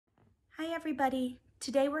Hi everybody.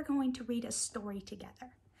 Today we're going to read a story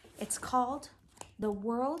together. It's called The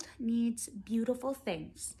World Needs Beautiful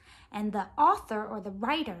Things. And the author or the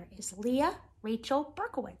writer is Leah Rachel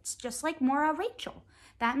Berkowitz, just like Morah Rachel.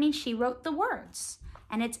 That means she wrote the words.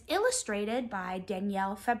 And it's illustrated by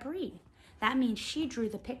Danielle Fabry. That means she drew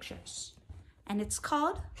the pictures. And it's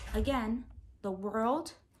called, again, The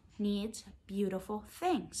World Needs Beautiful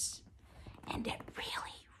Things. And it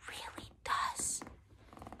really does.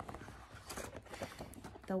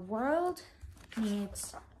 The world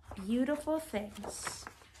needs beautiful things.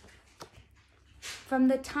 From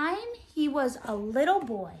the time he was a little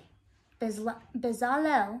boy,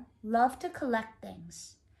 Bezalel loved to collect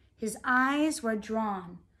things. His eyes were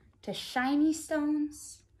drawn to shiny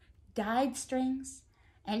stones, dyed strings,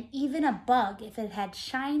 and even a bug if it had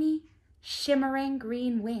shiny, shimmering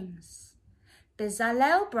green wings.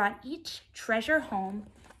 Bezalel brought each treasure home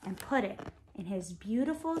and put it in his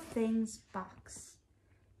beautiful things box.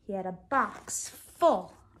 He had a box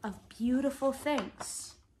full of beautiful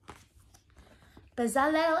things.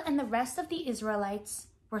 Bezalel and the rest of the Israelites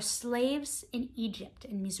were slaves in Egypt,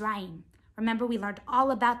 in Mizraim. Remember, we learned all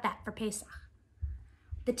about that for Pesach.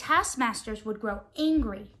 The taskmasters would grow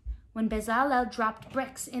angry when Bezalel dropped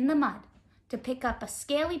bricks in the mud to pick up a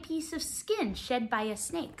scaly piece of skin shed by a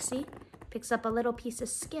snake. See? Picks up a little piece of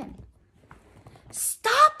skin.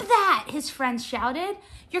 "Stop that!" his friends shouted.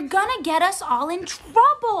 "You're gonna get us all in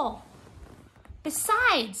trouble.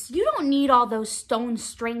 Besides, you don't need all those stone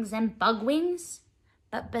strings and bug wings."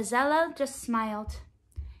 But Bezalel just smiled.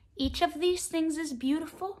 Each of these things is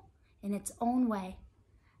beautiful in its own way,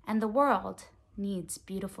 and the world needs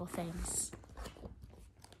beautiful things.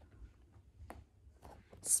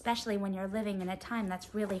 Especially when you're living in a time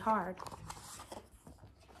that's really hard.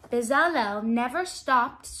 Bezalel never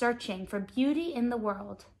stopped searching for beauty in the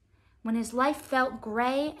world. When his life felt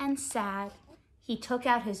gray and sad, he took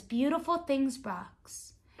out his beautiful things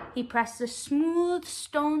box. He pressed the smooth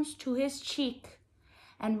stones to his cheek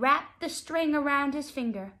and wrapped the string around his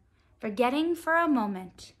finger, forgetting for a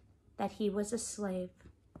moment that he was a slave.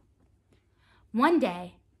 One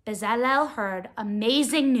day, Bezalel heard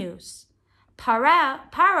amazing news.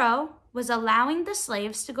 Paro was allowing the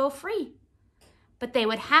slaves to go free. But they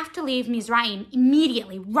would have to leave Mizraim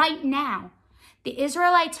immediately, right now. The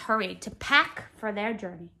Israelites hurried to pack for their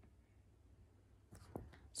journey.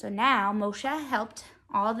 So now Moshe helped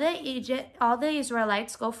all the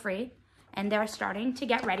Israelites go free, and they're starting to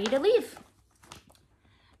get ready to leave.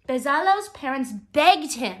 Bezalel's parents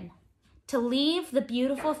begged him to leave the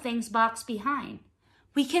beautiful things box behind.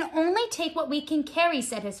 "We can only take what we can carry,"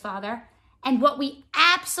 said his father. "And what we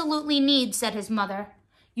absolutely need," said his mother.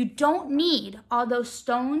 "You don't need all those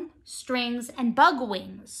stone strings and bug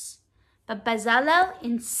wings." But Bezalel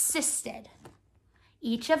insisted.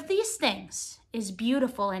 Each of these things is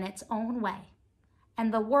beautiful in its own way,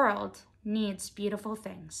 and the world needs beautiful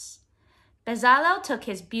things. Bezalel took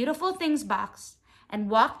his beautiful things box and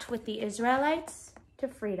walked with the Israelites to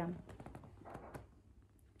freedom.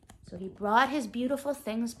 So he brought his beautiful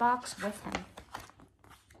things box with him.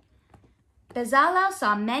 Bezalel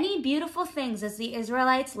saw many beautiful things as the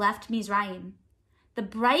Israelites left Mizraim. The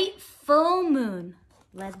bright full moon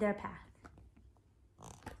led their path.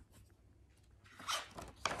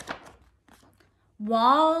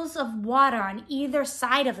 Walls of water on either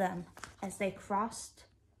side of them as they crossed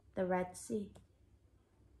the Red Sea.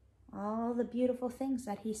 All the beautiful things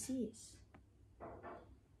that he sees.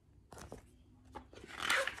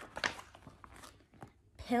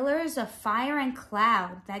 Pillars of fire and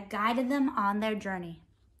cloud that guided them on their journey.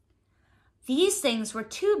 These things were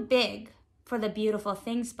too big for the beautiful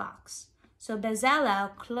things box, so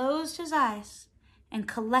Bezalel closed his eyes and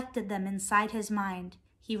collected them inside his mind.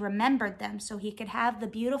 He remembered them so he could have the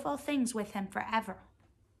beautiful things with him forever.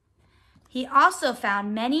 He also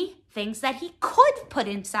found many things that he could put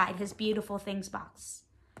inside his beautiful things box.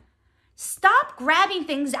 "Stop grabbing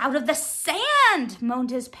things out of the sand,"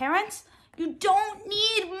 moaned his parents. "You don't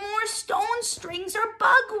need more stone strings or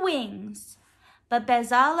bug wings." But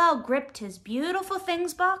Bezalel gripped his beautiful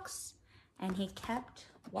things box and he kept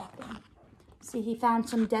walking. See, he found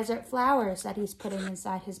some desert flowers that he's putting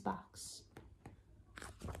inside his box.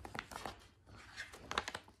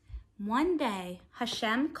 One day,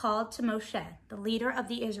 Hashem called to Moshe, the leader of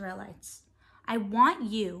the Israelites. "I want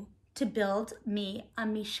you to build me a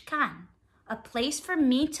mishkan, a place for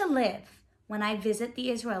me to live when I visit the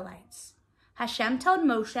Israelites." Hashem told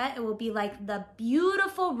Moshe it will be like the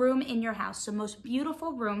beautiful room in your house, the most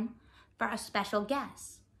beautiful room for a special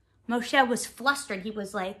guest. Moshe was flustered. He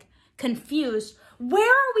was like confused.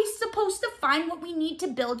 "Where are we supposed to find what we need to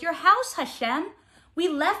build your house, Hashem? We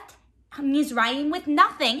left Mizraim with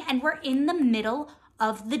nothing, and we're in the middle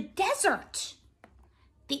of the desert.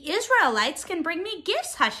 The Israelites can bring me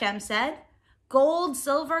gifts, Hashem said. Gold,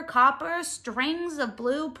 silver, copper, strings of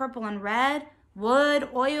blue, purple, and red, wood,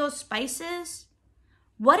 oil, spices.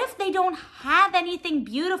 What if they don't have anything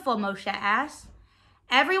beautiful, Moshe asked.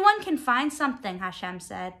 Everyone can find something, Hashem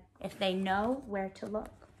said, if they know where to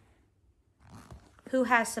look. Who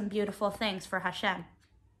has some beautiful things for Hashem?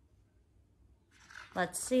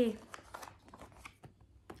 Let's see.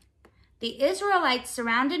 The Israelites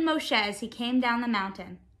surrounded Moshe as he came down the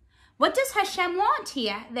mountain. What does Hashem want?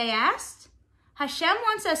 They asked. Hashem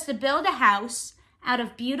wants us to build a house out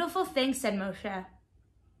of beautiful things, said Moshe.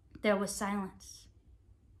 There was silence.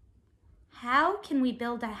 How can we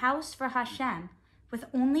build a house for Hashem with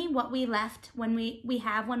only what we left when we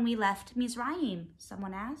left Mizraim?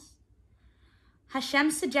 Someone asked.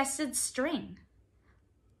 Hashem suggested string.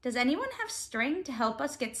 Does anyone have string to help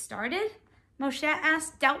us get started? Moshe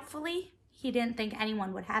asked doubtfully. He didn't think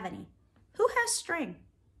anyone would have any. Who has string?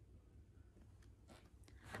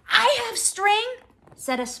 I have string,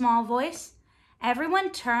 said a small voice.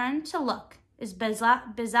 Everyone turned to look as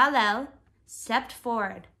Bezalel stepped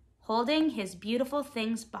forward, holding his beautiful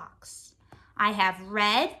things box. I have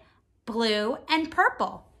red, blue, and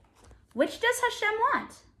purple. Which does Hashem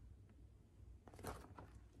want?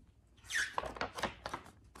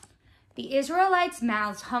 The Israelites'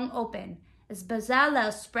 mouths hung open as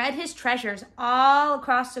Bezalel spread his treasures all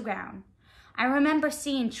across the ground. I remember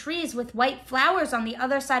seeing trees with white flowers on the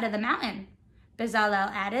other side of the mountain,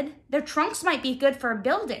 Bezalel added. Their trunks might be good for a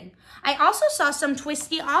building. I also saw some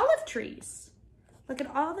twisty olive trees. Look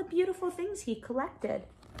at all the beautiful things he collected.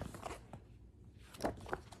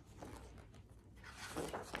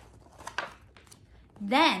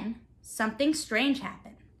 Then something strange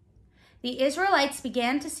happened. The Israelites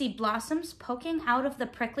began to see blossoms poking out of the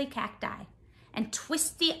prickly cacti and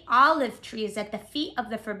twisty olive trees at the feet of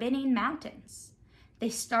the forbidding mountains. They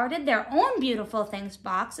started their own beautiful things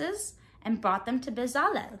boxes and brought them to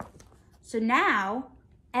Bezalel. So now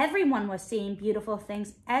everyone was seeing beautiful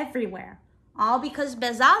things everywhere, all because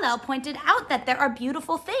Bezalel pointed out that there are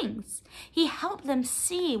beautiful things. He helped them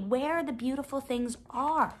see where the beautiful things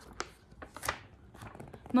are.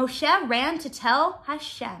 Moshe ran to tell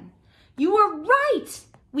Hashem, "You were right!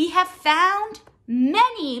 We have found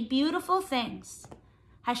many beautiful things."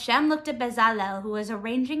 Hashem looked at Bezalel, who was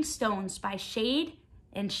arranging stones by shade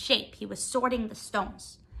and shape. He was sorting the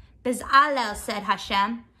stones. Bezalel, said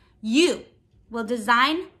Hashem, "You will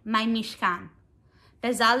design my Mishkan."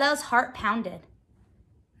 Bezalel's heart pounded.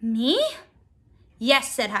 Me?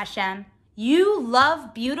 Yes, said Hashem. You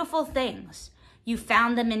love beautiful things. You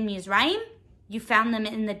found them in Mizraim. You found them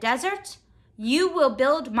in the desert. You will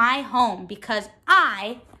build my home because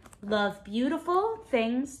I love beautiful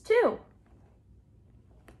things too.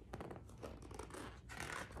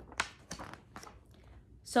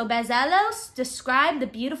 So Bezalel described the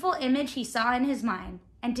beautiful image he saw in his mind,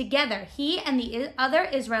 and together he and the other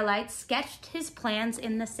Israelites sketched his plans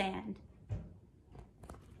in the sand.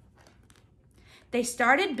 They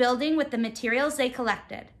started building with the materials they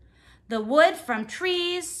collected. The wood from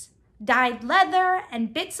trees, dyed leather,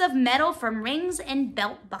 and bits of metal from rings and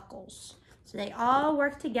belt buckles. So they all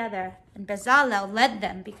worked together, and Bezalel led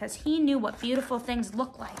them because he knew what beautiful things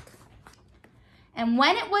look like. And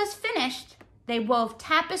when it was finished, they wove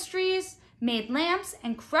tapestries, made lamps,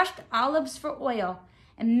 and crushed olives for oil,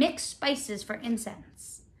 and mixed spices for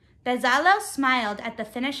incense. Bezalel smiled at the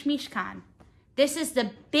finished Mishkan. This is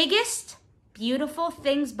the biggest beautiful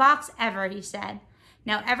things box ever, he said.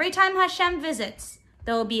 Now every time Hashem visits,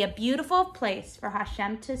 there will be a beautiful place for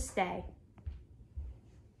Hashem to stay.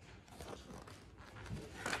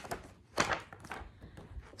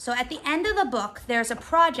 So at the end of the book, there's a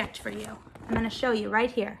project for you. I'm going to show you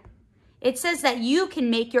right here. It says that you can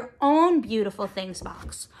make your own beautiful things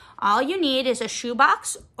box. All you need is a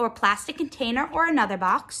shoebox or plastic container or another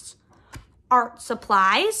box, art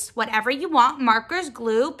supplies, whatever you want, markers,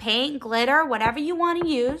 glue, paint, glitter, whatever you want to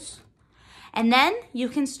use. And then you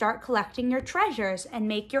can start collecting your treasures and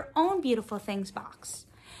make your own beautiful things box.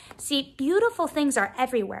 See, beautiful things are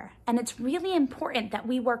everywhere, and it's really important that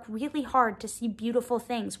we work really hard to see beautiful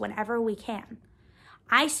things whenever we can.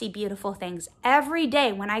 I see beautiful things every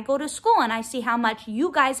day when I go to school, and I see how much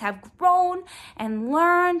you guys have grown and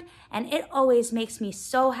learned, and it always makes me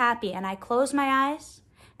so happy. And I close my eyes,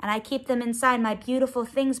 and I keep them inside my beautiful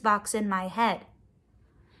things box in my head.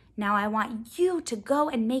 Now I want you to go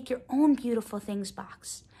and make your own beautiful things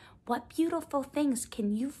box. What beautiful things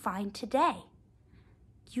can you find today?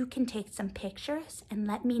 You can take some pictures and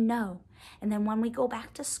let me know. And then when we go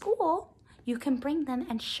back to school, you can bring them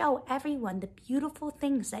and show everyone the beautiful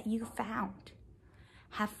things that you found.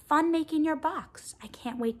 Have fun making your box. I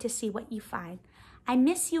can't wait to see what you find. I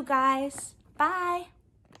miss you guys. Bye.